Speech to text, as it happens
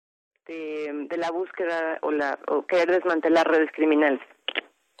de la búsqueda o querer desmantelar redes criminales.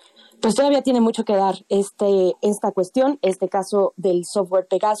 Pues todavía tiene mucho que dar esta cuestión, este caso del software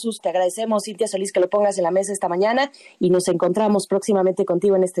Pegasus. Te agradecemos, Cintia Solís, que lo pongas en la mesa esta mañana y nos encontramos próximamente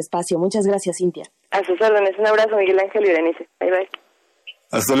contigo en este espacio. Muchas gracias, Cintia. A sus órdenes. Un abrazo, Miguel Ángel y Berenice. Bye, bye.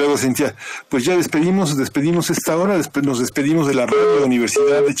 Hasta luego, Cintia. Pues ya despedimos esta hora, nos despedimos de la Radio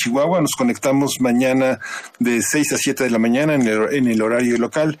Universidad de Chihuahua, nos conectamos mañana de 6 a 7 de la mañana en el horario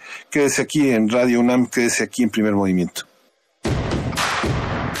local. Quédese aquí en Radio UNAM, quédese aquí en Primer Movimiento.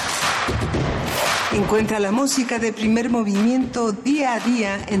 Encuentra la música de Primer Movimiento día a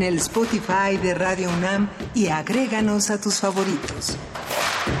día en el Spotify de Radio UNAM y agréganos a tus favoritos.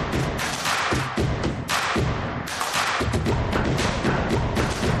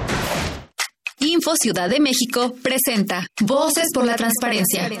 Info Ciudad de México presenta Voces por la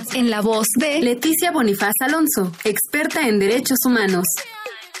Transparencia, en la voz de Leticia Bonifaz Alonso, experta en derechos humanos.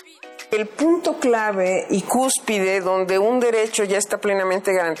 El punto clave y cúspide donde un derecho ya está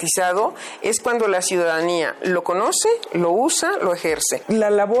plenamente garantizado es cuando la ciudadanía lo conoce, lo usa, lo ejerce. La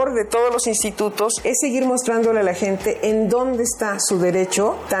labor de todos los institutos es seguir mostrándole a la gente en dónde está su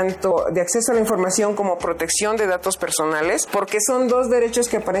derecho, tanto de acceso a la información como protección de datos personales, porque son dos derechos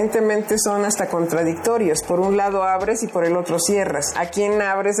que aparentemente son hasta contradictorios. Por un lado abres y por el otro cierras. ¿A quién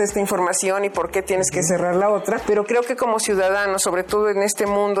abres esta información y por qué tienes que cerrar la otra? Pero creo que como ciudadanos, sobre todo en este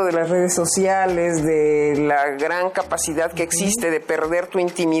mundo de las redes sociales, de la gran capacidad que existe de perder tu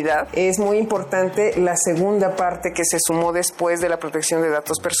intimidad, es muy importante la segunda parte que se sumó después de la protección de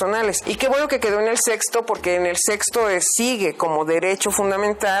datos personales. Y qué bueno que quedó en el sexto, porque en el sexto sigue como derecho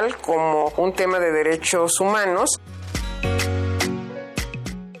fundamental, como un tema de derechos humanos.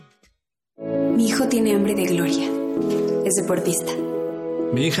 Mi hijo tiene hambre de gloria. Es deportista.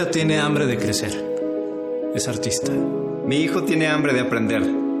 Mi hija tiene hambre de crecer. Es artista. Mi hijo tiene hambre de aprender.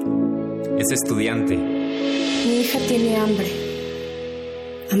 Es estudiante. Mi hija tiene hambre.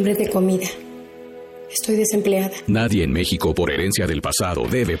 Hambre de comida. Estoy desempleada. Nadie en México, por herencia del pasado,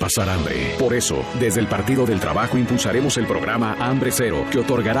 debe pasar hambre. Por eso, desde el Partido del Trabajo impulsaremos el programa Hambre Cero, que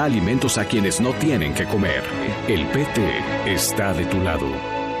otorgará alimentos a quienes no tienen que comer. El PT está de tu lado.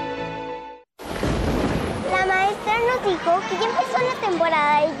 La maestra nos dijo que ya empezó la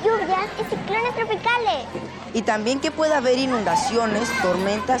temporada de lluvias y ciclones tropicales. Y también que puede haber inundaciones,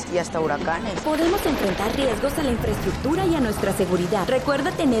 tormentas y hasta huracanes. Podemos enfrentar riesgos a la infraestructura y a nuestra seguridad.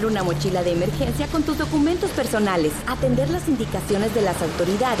 Recuerda tener una mochila de emergencia con tus documentos personales, atender las indicaciones de las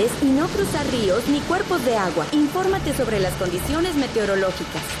autoridades y no cruzar ríos ni cuerpos de agua. Infórmate sobre las condiciones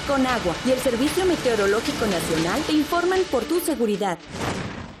meteorológicas. Conagua y el Servicio Meteorológico Nacional te informan por tu seguridad.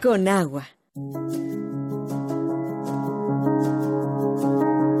 Conagua.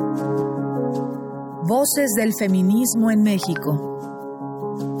 Voces del feminismo en México.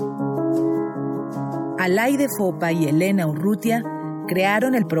 Alaide Fopa y Elena Urrutia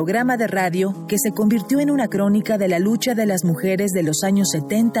crearon el programa de radio que se convirtió en una crónica de la lucha de las mujeres de los años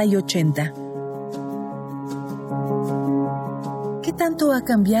 70 y 80. ¿Qué tanto ha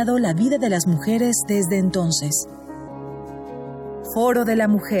cambiado la vida de las mujeres desde entonces? Foro de la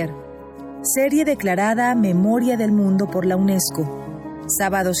Mujer, serie declarada Memoria del Mundo por la UNESCO.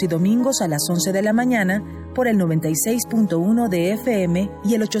 Sábados y domingos a las 11 de la mañana por el 96.1 de FM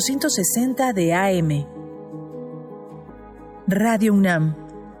y el 860 de AM. Radio UNAM,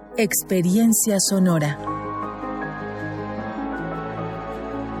 experiencia sonora.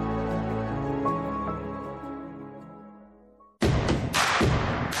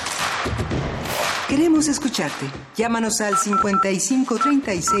 Queremos escucharte. Llámanos al 55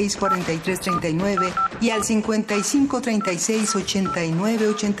 36 43 39 y al 55 36 89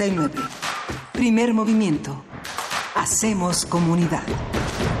 89. Primer Movimiento. Hacemos comunidad.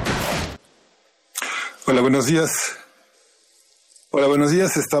 Hola, buenos días. Hola, buenos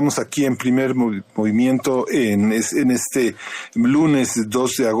días. Estamos aquí en Primer Movimiento en este lunes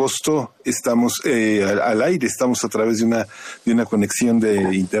 2 de agosto. Estamos al aire, estamos a través de una conexión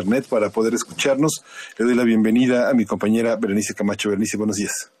de internet para poder escucharnos. Le doy la bienvenida a mi compañera Berenice Camacho. Berenice, buenos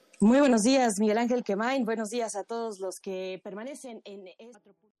días. Muy buenos días, Miguel Ángel Quemain. Buenos días a todos los que permanecen en